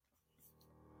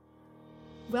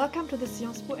Welcome to the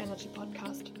Sciences Po Energy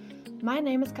Podcast. My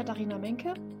name is Katharina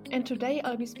Menke, and today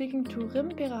I'll be speaking to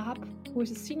Rim Berahap, who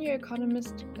is a senior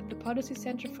economist at the Policy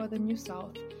Center for the New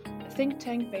South, a think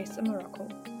tank based in Morocco.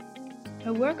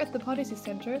 Her work at the Policy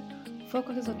Center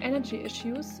focuses on energy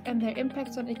issues and their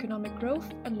impacts on economic growth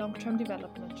and long-term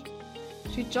development.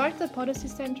 She joined the Policy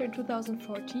Center in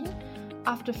 2014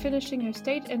 after finishing her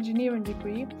state engineering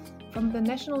degree from the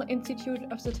National Institute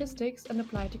of Statistics and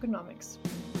Applied Economics.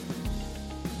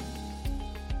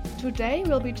 Today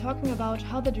we'll be talking about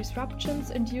how the disruptions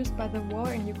induced by the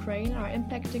war in Ukraine are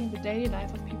impacting the daily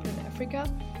life of people in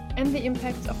Africa and the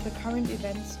impacts of the current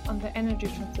events on the energy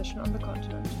transition on the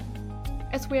continent.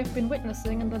 As we have been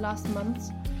witnessing in the last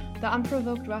months, the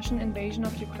unprovoked Russian invasion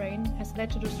of Ukraine has led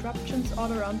to disruptions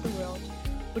all around the world,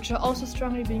 which are also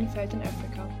strongly being felt in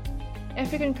Africa.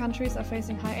 African countries are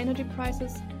facing high energy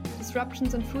prices,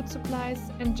 disruptions in food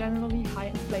supplies, and generally high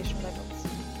inflation levels.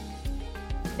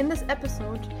 In this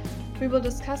episode, we will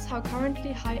discuss how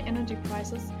currently high energy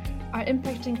prices are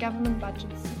impacting government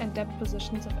budgets and debt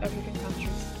positions of African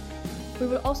countries. We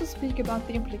will also speak about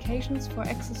the implications for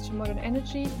access to modern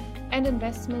energy and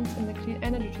investments in the clean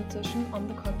energy transition on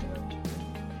the continent.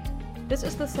 This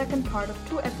is the second part of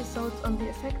 2 episodes on the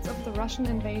effects of the Russian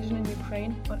invasion in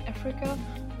Ukraine on Africa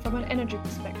from an energy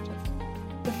perspective.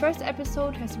 The first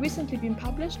episode has recently been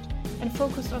published and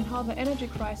focused on how the energy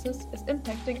crisis is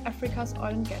impacting Africa's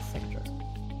oil and gas sector.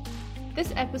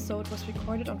 This episode was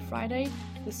recorded on Friday,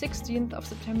 the 16th of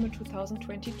September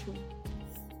 2022.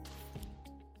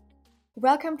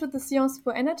 Welcome to the Sciences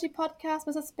Po Energy Podcast,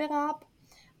 Mrs. Berahap.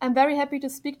 I'm very happy to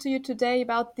speak to you today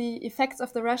about the effects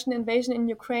of the Russian invasion in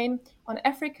Ukraine on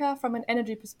Africa from an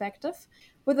energy perspective,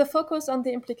 with a focus on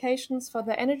the implications for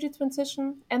the energy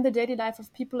transition and the daily life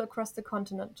of people across the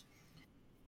continent.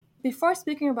 Before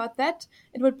speaking about that,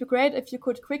 it would be great if you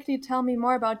could quickly tell me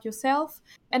more about yourself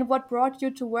and what brought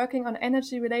you to working on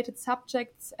energy-related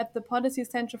subjects at the Policy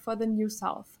Center for the New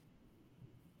South.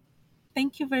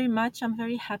 Thank you very much. I'm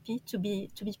very happy to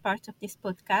be part of this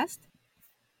podcast.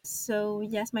 So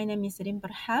yes, my name is Rim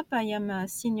Berahap. I am a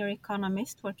senior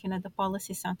economist working at the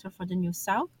Policy Center for the New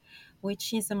South,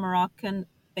 which is a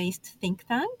Moroccan-based think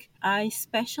tank. I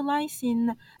specialize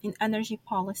in energy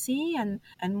policy and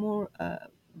more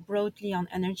broadly on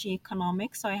energy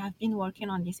economics. So I have been working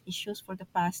on these issues for the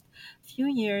past few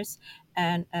years,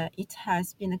 and it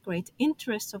has been a great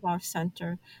interest of our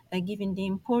center, given the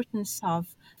importance of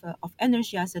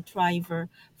energy as a driver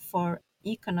for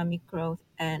economic growth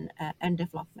and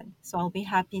development. So I'll be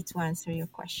happy to answer your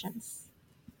questions.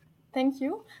 Thank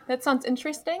you. That sounds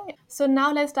interesting. So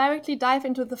now let's directly dive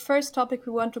into the first topic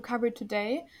we want to cover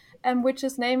today, which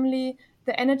is namely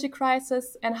the energy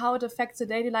crisis and how it affects the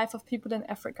daily life of people in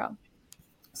Africa.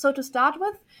 So to start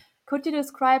with, could you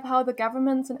describe how the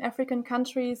governments in African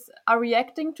countries are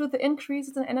reacting to the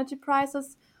increases in energy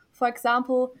prices? For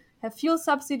example, have fuel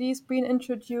subsidies been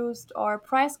introduced or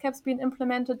price caps been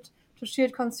implemented to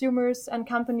shield consumers and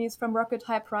companies from rocket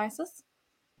high prices?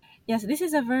 Yes, this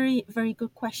is a very, very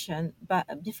good question.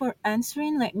 But before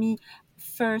answering, let me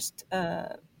first,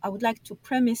 I would like to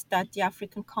premise that the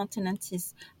African continent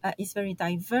is very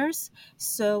diverse.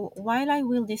 So while I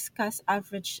will discuss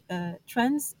average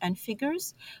trends and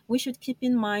figures, we should keep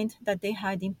in mind that they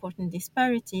had important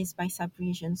disparities by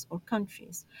sub-regions or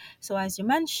countries. So as you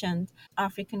mentioned,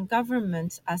 African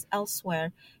governments, as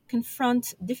elsewhere,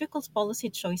 confront difficult policy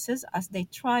choices as they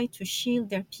try to shield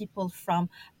their people from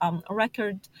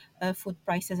record food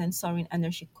prices and soaring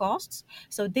energy costs.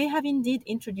 So they have indeed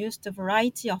introduced a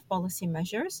variety of policy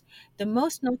measures. The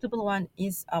most notable one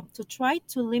is to try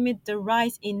to limit the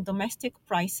rise in domestic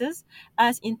prices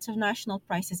as international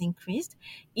prices increased,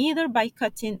 either by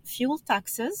cutting fuel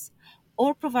taxes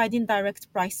or providing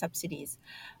direct price subsidies.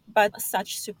 But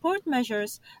such support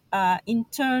measures, in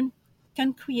turn,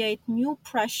 can create new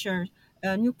pressures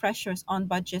on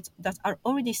budgets that are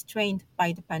already strained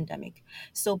by the pandemic.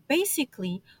 So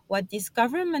basically, what these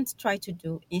governments try to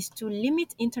do is to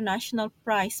limit international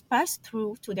price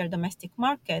pass-through to their domestic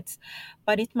markets,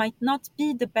 but it might not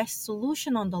be the best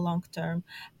solution on the long term,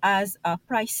 as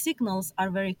price signals are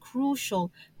very crucial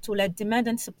to let demand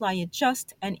and supply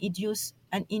adjust and induce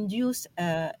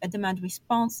a demand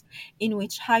response in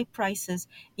which high prices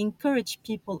encourage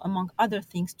people, among other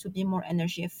things, to be more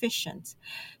energy efficient.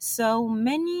 So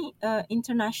many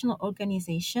international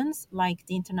organizations, like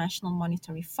the International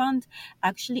Monetary Fund,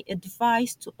 actually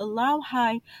advise to allow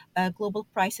high global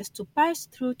prices to pass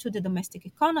through to the domestic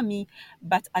economy,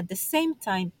 but at the same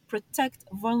time protect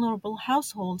vulnerable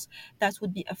households that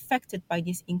would be affected by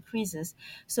these increases.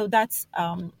 So that's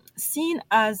seen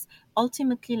as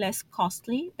ultimately less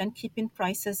costly than keeping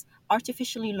prices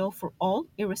artificially low for all,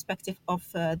 irrespective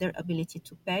of their ability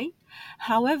to pay.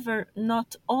 However,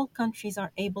 not all countries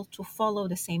are able to follow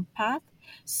the same path.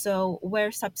 So,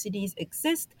 where subsidies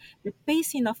exist, the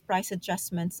pacing of price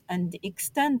adjustments and the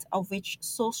extent of which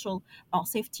social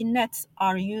safety nets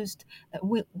are used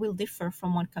will differ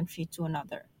from one country to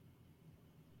another.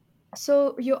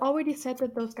 So, you already said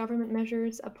that those government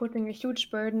measures are putting a huge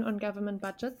burden on government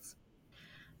budgets.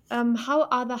 How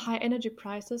are the high energy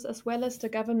prices, as well as the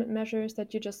government measures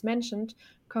that you just mentioned,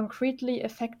 concretely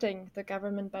affecting the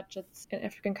government budgets in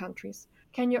African countries?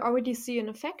 Can you already see an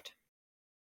effect?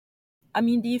 I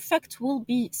mean, the effect will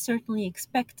be certainly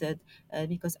expected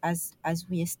because, as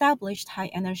we established,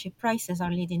 high energy prices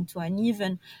are leading to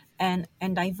uneven and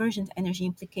divergent energy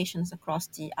implications across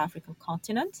the African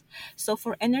continent. So,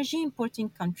 for energy importing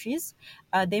countries,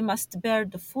 they must bear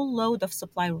the full load of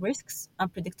supply risks,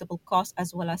 unpredictable costs,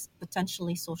 as well as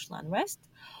potentially social unrest,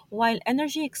 while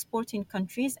energy exporting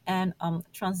countries and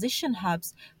transition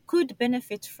hubs could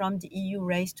benefit from the EU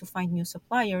race to find new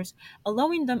suppliers,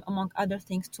 allowing them, among other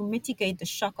things, to mitigate the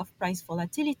shock of price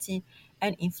volatility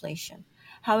and inflation.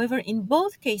 However, in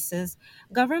both cases,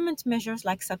 government measures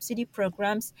like subsidy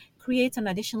programs create an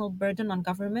additional burden on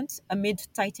governments amid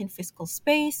tightened fiscal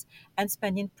space and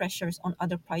spending pressures on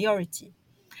other priorities.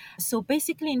 So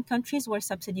basically, in countries where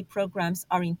subsidy programs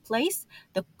are in place,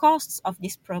 the costs of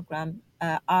this program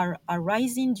are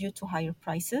rising due to higher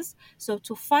prices. So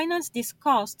to finance these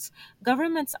costs,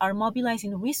 governments are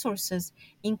mobilizing resources,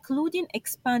 including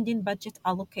expanding budget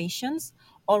allocations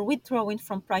or withdrawing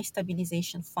from price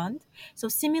stabilization fund. So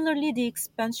similarly, the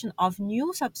expansion of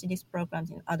new subsidies programs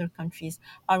in other countries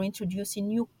are introducing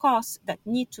new costs that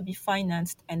need to be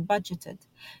financed and budgeted.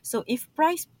 So if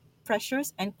price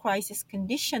pressures and crisis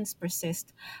conditions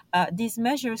persist, these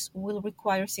measures will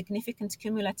require significant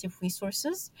cumulative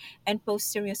resources and pose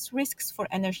serious risks for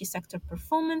energy sector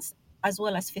performance as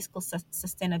well as fiscal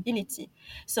sustainability.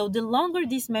 So, the longer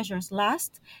these measures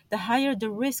last, the higher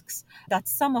the risks that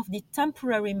some of the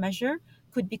temporary measure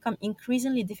could become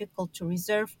increasingly difficult to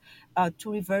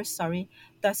reverse,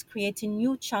 thus creating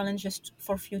new challenges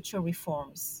for future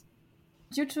reforms.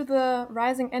 Due to the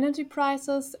rising energy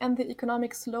prices and the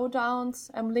economic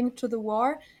slowdowns linked to the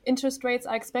war, interest rates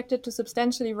are expected to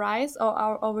substantially rise or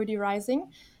are already rising.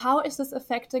 How is this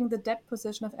affecting the debt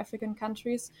position of African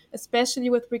countries, especially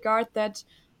with regard that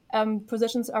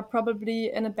positions are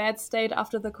probably in a bad state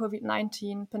after the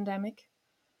COVID-19 pandemic?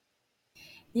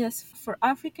 Yes, for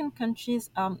African countries,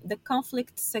 the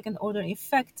conflict's second order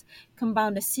effect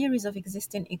combined a series of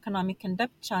existing economic and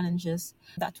debt challenges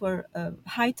that were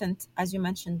heightened, as you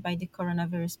mentioned, by the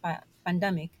coronavirus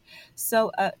pandemic.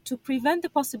 So, to prevent the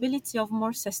possibility of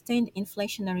more sustained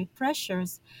inflationary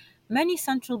pressures, many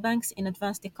central banks in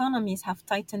advanced economies have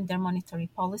tightened their monetary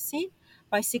policy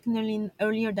by signaling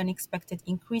earlier than expected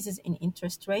increases in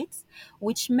interest rates,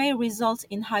 which may result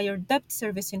in higher debt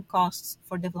servicing costs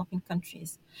for developing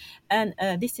countries. And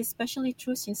this is especially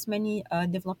true since many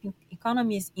developing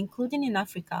economies, including in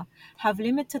Africa, have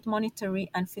limited monetary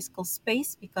and fiscal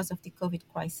space because of the COVID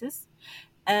crisis.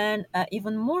 And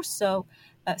even more so,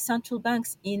 central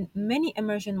banks in many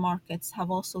emerging markets have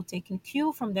also taken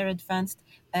cue from their advanced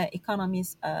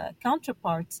economies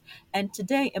counterparts. And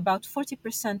today, about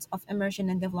 40% of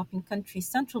emerging and developing countries'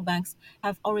 central banks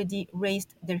have already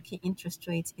raised their key interest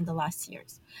rates in the last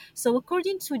years. So,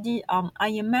 according to the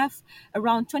IMF,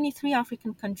 around 23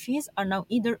 African countries are now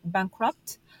either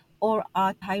bankrupt or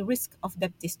at high risk of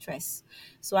debt distress.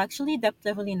 So actually, debt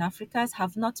level in Africa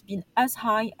have not been as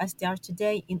high as they are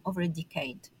today in over a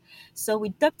decade. So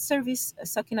with debt service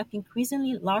sucking up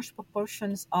increasingly large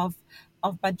proportions of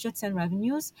budgets and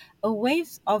revenues, a wave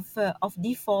of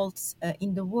defaults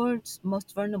in the world's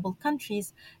most vulnerable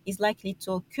countries is likely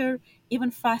to occur even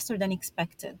faster than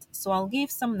expected. So I'll give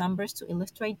some numbers to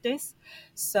illustrate this.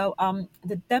 So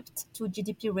the debt to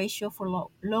GDP ratio for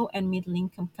low and middle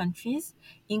income countries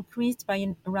increased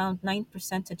by around 9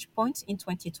 percentage points in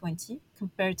 2020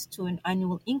 compared to an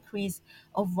annual increase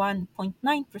of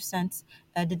 1.9%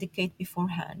 the decade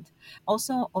beforehand.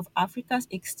 Also, of Africa's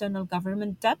external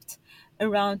government debt,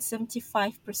 around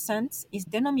 75% is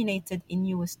denominated in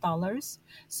US dollars.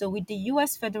 So, with the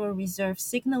US Federal Reserve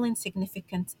signaling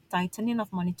significant tightening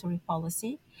of monetary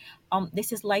policy,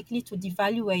 this is likely to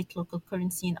devaluate local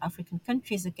currency in African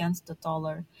countries against the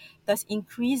dollar, thus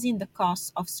increasing the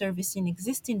cost of servicing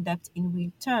existing debt in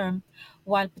real term,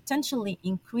 while potentially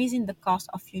increasing the cost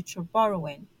of future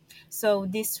borrowing. So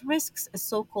this risks a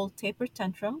so-called taper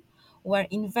tantrum, where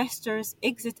investors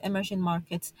exit emerging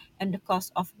markets and the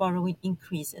cost of borrowing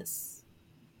increases.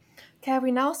 Okay,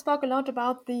 we now spoke a lot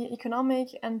about the economic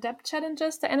and debt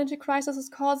challenges the energy crisis is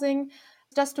causing.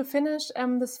 Just to finish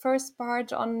this first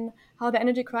part on how the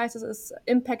energy crisis is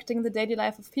impacting the daily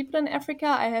life of people in Africa,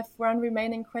 I have one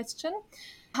remaining question.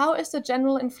 How is the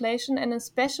general inflation and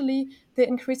especially the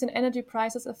increase in energy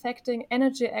prices affecting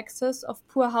energy access of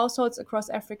poor households across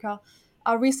Africa?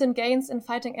 Are recent gains in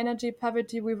fighting energy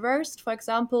poverty reversed, for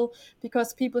example,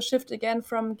 because people shift again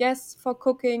from gas for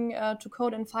cooking to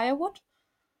coal and firewood?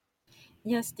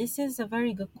 Yes, this is a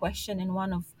very good question and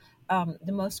one of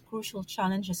the most crucial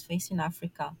challenges facing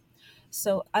Africa.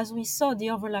 So, as we saw,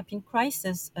 the overlapping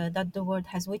crises that the world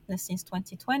has witnessed since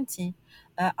 2020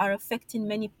 are affecting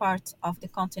many parts of the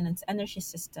continent's energy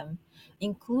system,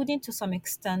 including to some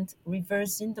extent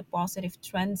reversing the positive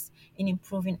trends in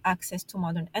improving access to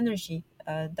modern energy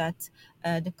that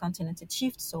the continent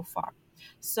achieved so far.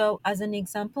 So, as an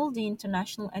example, the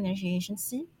International Energy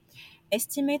Agency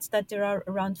estimates that there are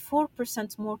around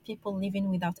 4% more people living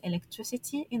without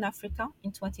electricity in Africa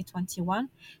in 2021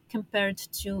 compared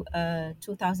to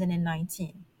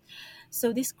 2019.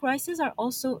 So these crises are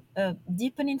also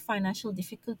deepening financial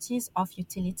difficulties of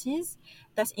utilities,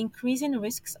 thus increasing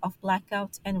risks of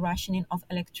blackout and rationing of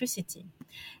electricity.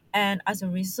 And as a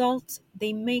result,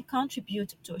 they may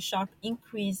contribute to a sharp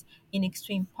increase in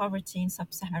extreme poverty in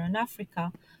sub Saharan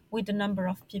Africa, with the number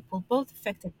of people both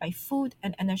affected by food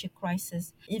and energy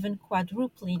crisis even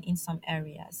quadrupling in some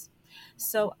areas.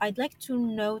 So I'd like to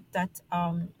note that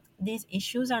these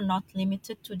issues are not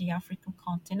limited to the African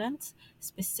continent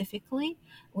specifically.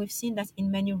 We've seen that in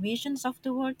many regions of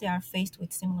the world, they are faced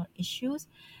with similar issues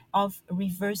of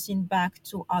reversing back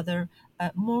to other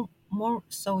more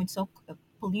so and so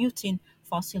polluting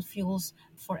fossil fuels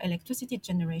for electricity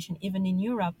generation. Even in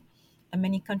Europe,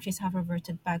 many countries have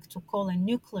reverted back to coal and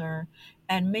nuclear,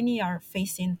 and many are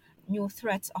facing new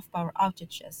threats of power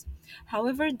outages.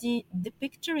 However, the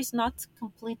picture is not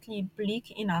completely bleak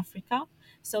in Africa,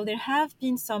 so there have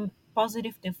been some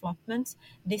positive developments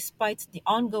despite the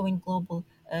ongoing global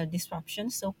disruption.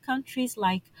 So countries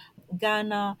like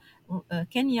Ghana,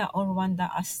 Kenya, or Rwanda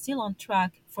are still on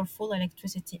track for full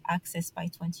electricity access by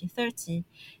 2030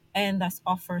 and thus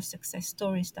offer success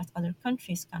stories that other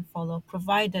countries can follow,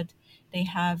 provided they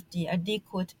have the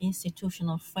adequate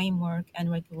institutional framework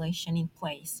and regulation in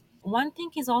place. One thing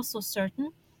is also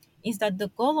certain is that the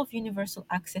goal of universal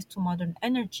access to modern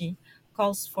energy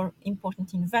calls for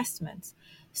important investments.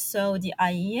 So the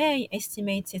IEA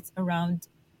estimates it's around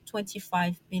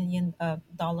 $25 billion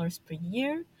dollars per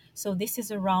year. So this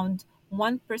is around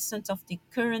 1% of the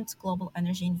current global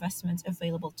energy investments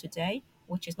available today,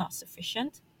 which is not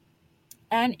sufficient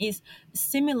and is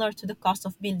similar to the cost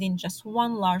of building just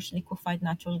one large liquefied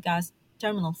natural gas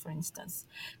terminal, for instance.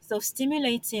 So,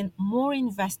 stimulating more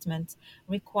investment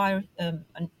requires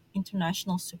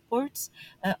international support,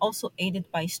 also aided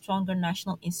by stronger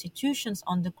national institutions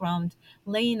on the ground,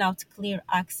 laying out clear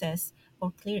access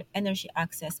or clear energy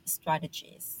access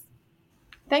strategies.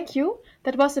 Thank you.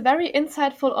 That was a very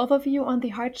insightful overview on the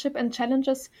hardship and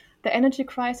challenges the energy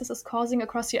crisis is causing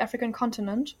across the African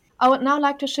continent. I would now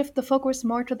like to shift the focus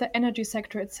more to the energy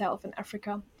sector itself in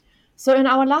Africa. So, in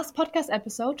our last podcast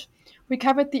episode, we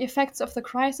covered the effects of the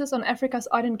crisis on Africa's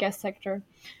oil and gas sector.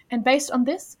 And based on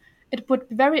this, it would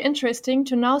be very interesting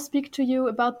to now speak to you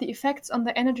about the effects on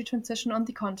the energy transition on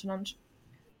the continent.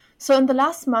 So, in the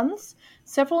last months,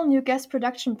 several new gas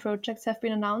production projects have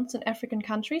been announced in African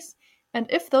countries. And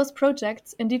if those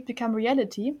projects indeed become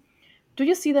reality, do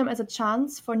you see them as a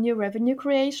chance for new revenue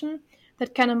creation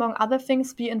that can, among other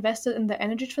things, be invested in the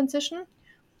energy transition?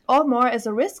 Or more as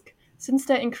a risk, since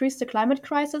they increase the climate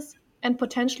crisis and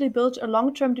potentially build a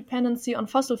long term dependency on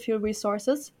fossil fuel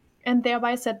resources and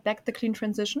thereby set back the clean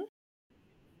transition?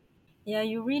 Yeah,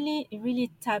 you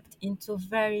really tapped into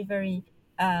very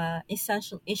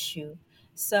essential issue.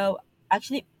 So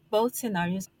actually, both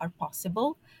scenarios are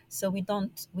possible. So we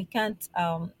can't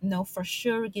know for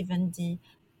sure given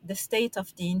the state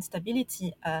of the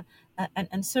instability and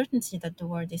uncertainty that the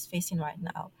world is facing right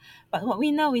now. But what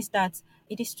we know is that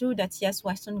it is true that yes,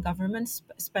 Western governments,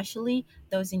 especially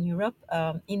those in Europe,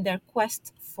 in their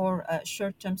quest for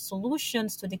short-term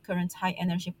solutions to the current high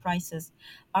energy prices,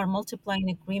 are multiplying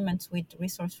agreements with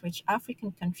resource-rich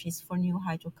African countries for new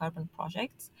hydrocarbon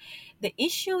projects. The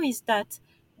issue is that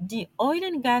the oil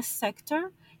and gas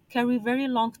sector carry very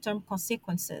long-term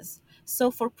consequences.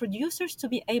 So for producers to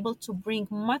be able to bring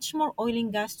much more oil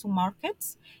and gas to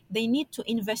markets, they need to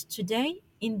invest today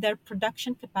in their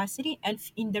production capacity and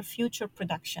in their future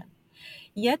production.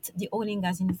 Yet, the oil and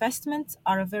gas investments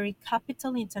are a very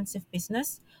capital intensive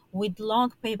business with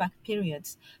long payback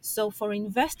periods. So, for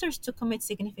investors to commit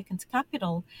significant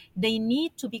capital, they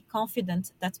need to be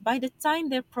confident that by the time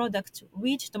their product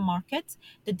reach the market,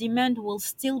 the demand will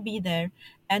still be there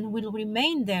and will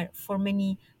remain there for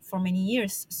many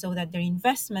years so that their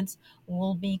investments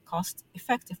will be cost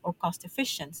effective or cost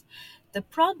efficient. The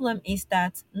problem is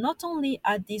that not only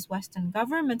are these Western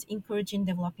governments encouraging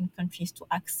developing countries to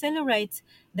accelerate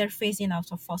their phasing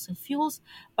out of fossil fuels,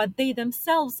 but they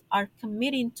themselves are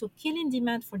committing to killing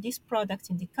demand for these products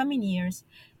in the coming years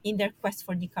in their quest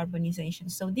for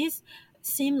decarbonization. So this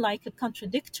seem like a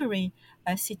contradictory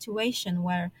situation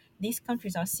where these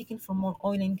countries are seeking for more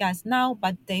oil and gas now,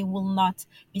 but they will not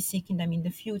be seeking them in the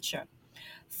future.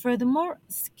 Furthermore,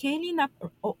 scaling up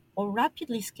or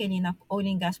rapidly scaling up oil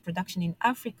and gas production in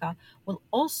Africa will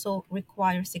also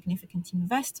require significant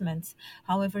investments.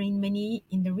 However, in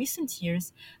the recent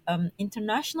years,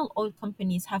 international oil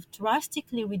companies have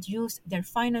drastically reduced their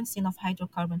financing of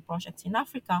hydrocarbon projects in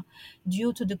Africa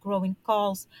due to the growing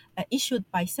calls issued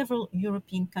by several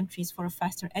European countries for a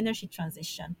faster energy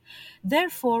transition.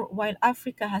 Therefore, while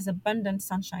Africa has abundant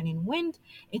sunshine and wind,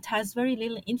 it has very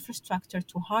little infrastructure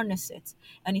to harness it,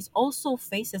 and it also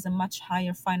faces a much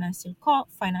higher financial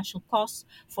costs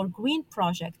for green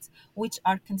projects, which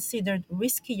are considered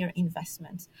riskier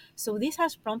investments. So this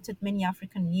has prompted many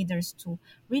African leaders to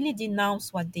really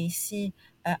denounce what they see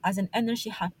as an energy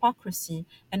hypocrisy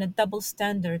and a double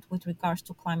standard with regards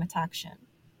to climate action.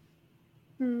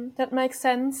 That makes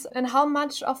sense. And how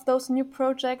much of those new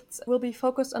projects will be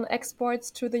focused on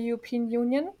exports to the European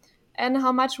Union? And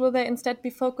how much will they instead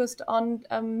be focused on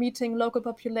meeting local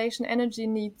population energy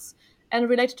needs? And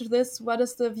related to this, what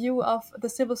is the view of the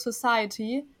civil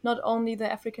society, not only the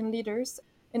African leaders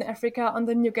in Africa, on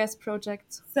the new gas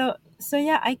projects? So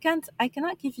yeah, I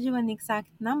cannot give you an exact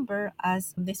number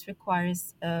as this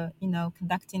requires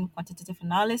conducting quantitative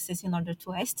analysis in order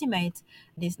to estimate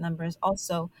these numbers.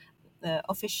 Also, the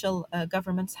official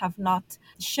governments have not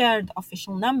shared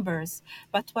official numbers,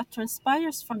 but what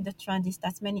transpires from the trend is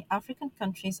that many African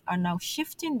countries are now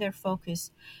shifting their focus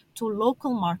to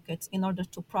local markets in order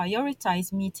to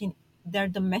prioritize meeting their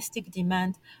domestic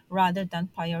demand rather than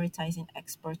prioritizing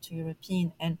export to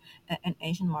European and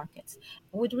Asian markets.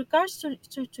 With regards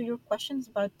to your questions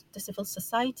about the civil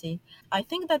society, I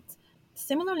think that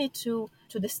similarly to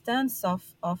the stance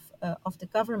of the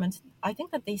government, I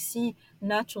think that they see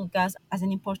natural gas as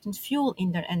an important fuel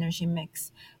in their energy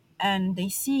mix. And they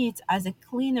see it as a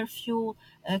cleaner fuel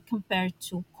compared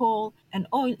to coal and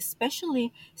oil,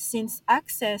 especially since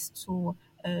access to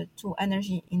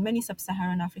energy in many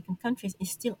sub-Saharan African countries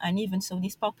is still uneven. So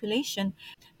this population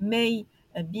may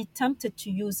be tempted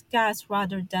to use gas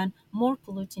rather than more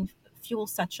polluting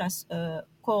fuels such as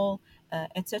coal,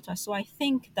 etc. So I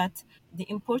think that the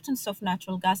importance of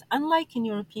natural gas, unlike in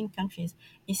European countries,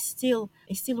 is still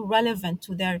relevant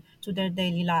to their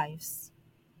daily lives.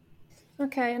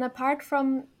 Okay, and apart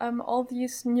from all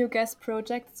these new gas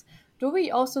projects, do we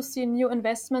also see new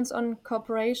investments on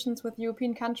cooperations with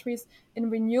European countries in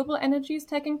renewable energies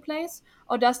taking place?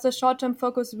 Or does the short-term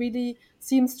focus really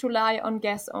seems to lie on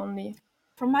gas only?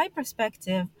 From my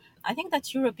perspective, I think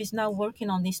that Europe is now working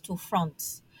on these two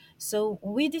fronts. So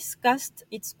we discussed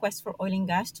its quest for oil and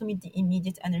gas to meet the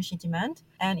immediate energy demand,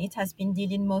 and it has been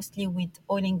dealing mostly with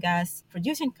oil and gas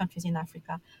producing countries in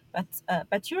Africa.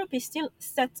 But Europe is still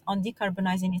set on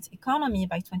decarbonizing its economy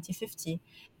by 2050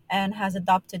 and has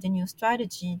adopted a new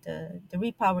strategy, the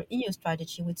Repower EU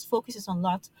strategy, which focuses a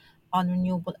lot on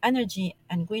renewable energy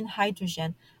and green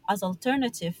hydrogen as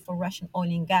alternative for Russian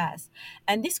oil and gas.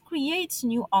 And this creates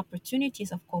new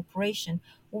opportunities of cooperation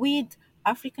with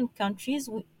African countries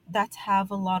that have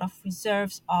a lot of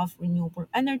reserves of renewable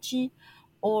energy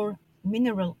or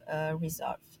mineral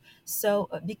reserve. So,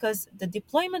 because the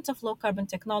deployment of low carbon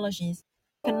technologies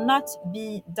cannot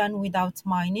be done without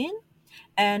mining,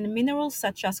 and minerals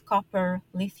such as copper,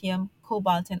 lithium,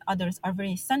 cobalt, and others are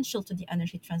very essential to the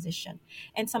energy transition.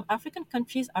 And some African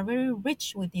countries are very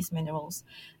rich with these minerals.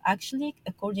 Actually,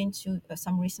 according to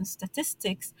some recent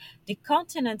statistics, the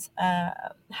continent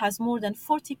has more than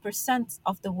 40%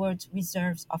 of the world's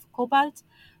reserves of cobalt,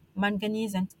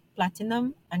 manganese, and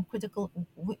platinum, and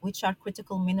which are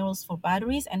critical minerals for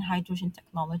batteries and hydrogen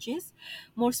technologies.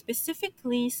 More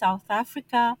specifically, South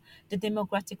Africa, the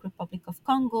Democratic Republic of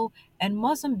Congo, and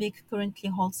Mozambique currently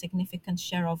hold significant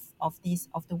share of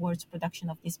the world's production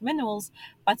of these minerals,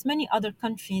 but many other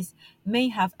countries may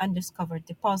have undiscovered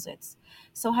deposits.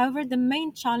 So, however, the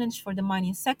main challenge for the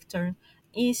mining sector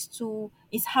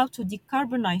is how to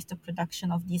decarbonize the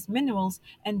production of these minerals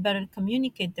and better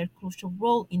communicate their crucial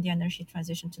role in the energy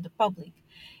transition to the public.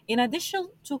 In addition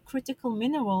to critical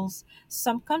minerals,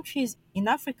 some countries in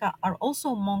Africa are also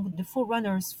among the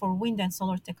forerunners for wind and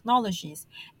solar technologies,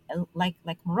 like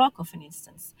Morocco, for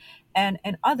instance, and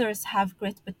others have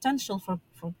great potential for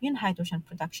green hydrogen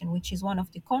production, which is one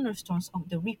of the cornerstones of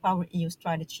the Repower EU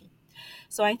strategy.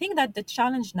 So I think that the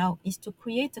challenge now is to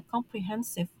create a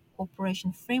comprehensive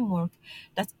cooperation framework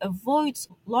that avoids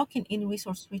locking in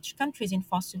resource rich countries in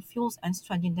fossil fuels and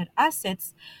stranding their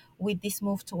assets with this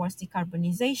move towards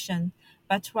decarbonization,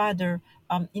 but rather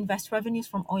invest revenues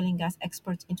from oil and gas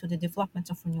exports into the development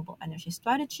of renewable energy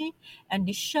strategy. And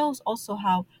this shows also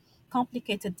how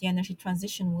complicated the energy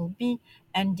transition will be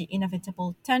and the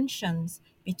inevitable tensions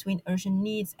between urgent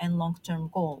needs and long term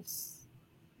goals.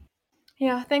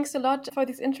 Yeah, thanks a lot for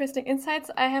these interesting insights.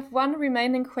 I have one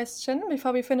remaining question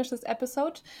before we finish this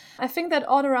episode. I think that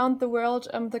all around the world,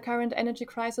 the current energy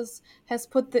crisis has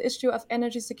put the issue of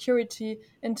energy security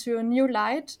into a new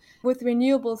light, with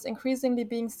renewables increasingly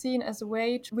being seen as a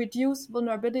way to reduce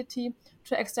vulnerability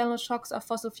to external shocks of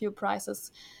fossil fuel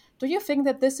prices. Do you think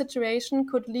that this situation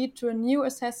could lead to a new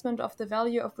assessment of the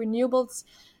value of renewables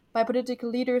by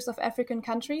political leaders of African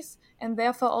countries, and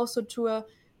therefore also to a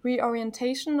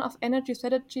reorientation of energy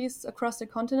strategies across the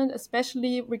continent,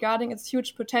 especially regarding its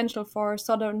huge potential for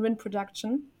solar and wind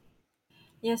production?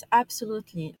 Yes,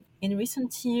 absolutely. In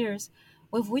recent years,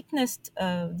 we've witnessed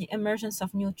the emergence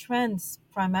of new trends,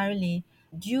 primarily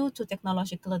due to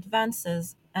technological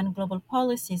advances and global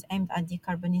policies aimed at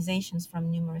decarbonizations from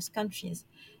numerous countries.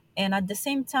 And at the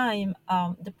same time,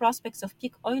 the prospects of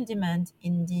peak oil demand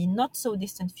in the not so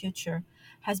distant future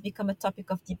has become a topic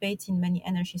of debate in many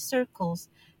energy circles.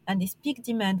 And this peak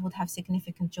demand would have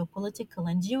significant geopolitical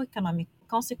and geoeconomic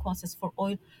consequences for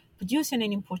oil producing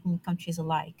and importing countries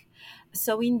alike.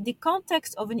 So, in the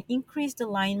context of an increased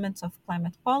alignment of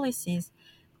climate policies,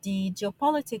 the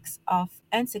geopolitics of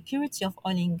and security of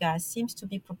oil and gas seems to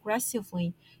be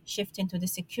progressively shifting to the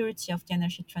security of the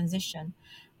energy transition.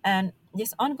 And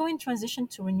this ongoing transition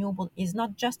to renewable is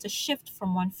not just a shift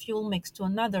from one fuel mix to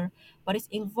another, but it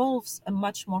involves a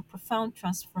much more profound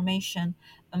transformation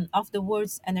of the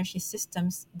world's energy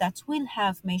systems that will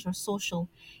have major social,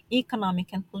 economic,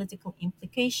 and political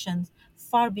implications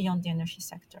far beyond the energy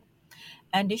sector.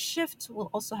 And this shift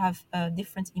will also have a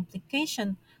different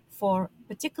implication for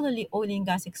particularly oil and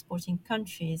gas exporting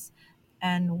countries.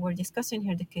 And we're discussing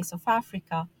here the case of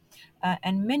Africa.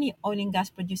 And many oil and gas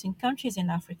producing countries in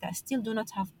Africa still do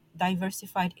not have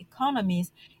diversified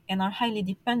economies and are highly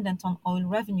dependent on oil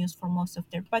revenues for most of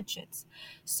their budgets.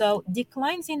 So,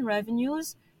 declines in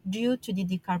revenues due to the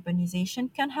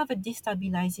decarbonization can have a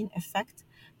destabilizing effect,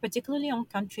 particularly on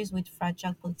countries with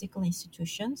fragile political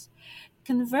institutions.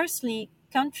 Conversely,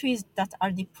 countries that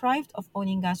are deprived of oil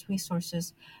and gas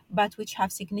resources but which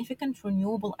have significant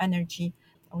renewable energy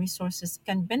resources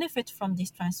can benefit from this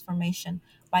transformation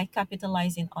by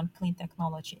capitalizing on clean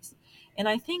technologies. And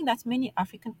I think that many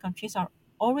African countries are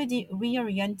already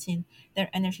reorienting their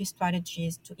energy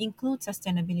strategies to include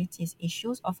sustainability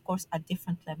issues, of course, at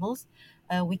different levels.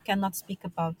 We cannot speak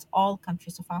about all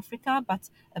countries of Africa,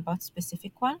 but about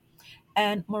specific one.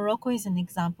 And Morocco is an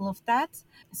example of that.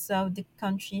 So the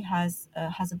country has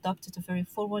adopted a very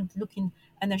forward-looking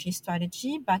energy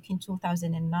strategy back in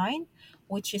 2009,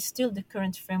 which is still the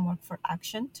current framework for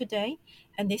action today.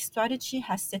 And this strategy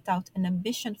has set out an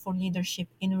ambition for leadership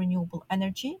in renewable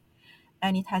energy,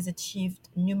 and it has achieved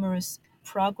numerous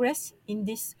progress in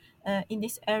this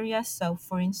area. So,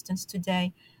 for instance,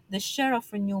 today the share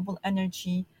of renewable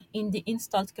energy in the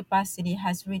installed capacity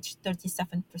has reached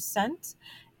 37%,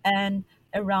 and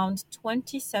around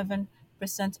 27%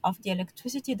 of the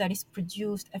electricity that is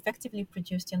produced, effectively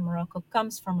produced in Morocco,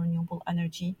 comes from renewable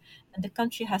energy. And the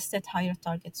country has set higher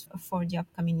targets for the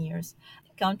upcoming years.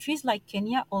 Countries like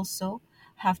Kenya also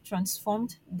have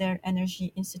transformed their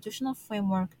energy institutional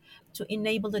framework to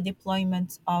enable the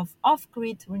deployment of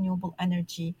off-grid renewable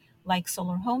energy like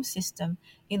solar home system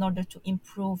in order to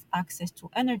improve access to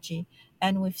energy.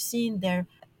 And we've seen their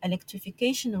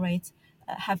electrification rates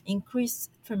have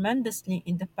increased tremendously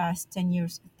in the past 10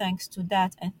 years thanks to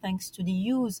that and thanks to the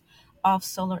use of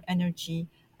solar energy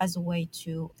as a way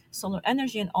to solar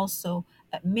energy and also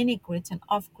mini grids and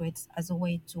off grids as a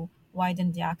way to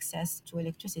widen the access to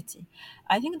electricity.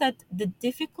 I think that the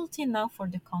difficulty now for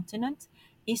the continent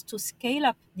is to scale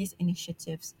up these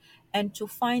initiatives and to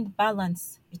find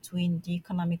balance between the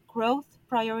economic growth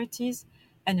priorities,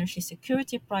 energy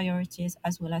security priorities,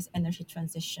 as well as energy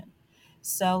transition.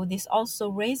 So this also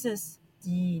raises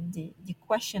the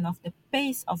question of the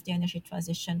pace of the energy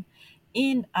transition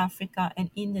in Africa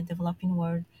and in the developing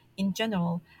world in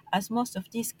general, as most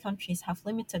of these countries have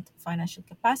limited financial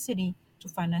capacity to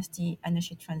finance the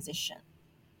energy transition.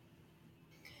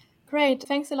 Great.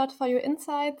 Thanks a lot for your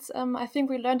insights. I think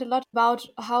we learned a lot about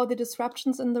how the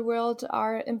disruptions in the world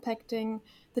are impacting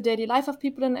the daily life of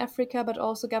people in Africa, but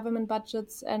also government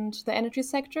budgets and the energy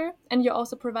sector. And you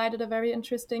also provided a very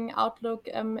interesting outlook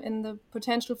in the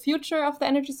potential future of the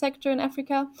energy sector in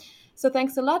Africa. So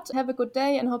thanks a lot. Have a good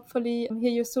day and hopefully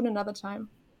hear you soon another time.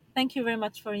 Thank you very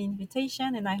much for the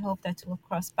invitation, and I hope that we'll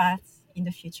cross paths in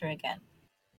the future again.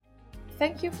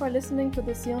 Thank you for listening to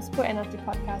the Sciences Po Energy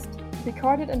podcast,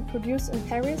 recorded and produced in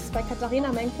Paris by Katharina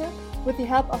Menke with the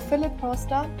help of Philip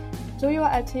Horster, Jojo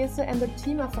Altese, and the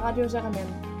team of Radio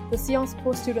Germaine, the Sciences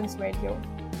Po Students Radio.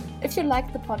 If you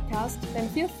liked the podcast, then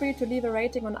feel free to leave a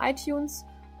rating on iTunes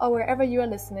or wherever you are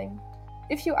listening.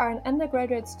 If you are an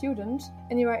undergraduate student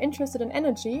and you are interested in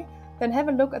energy, then have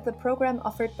a look at the program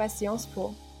offered by Sciences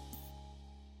Po.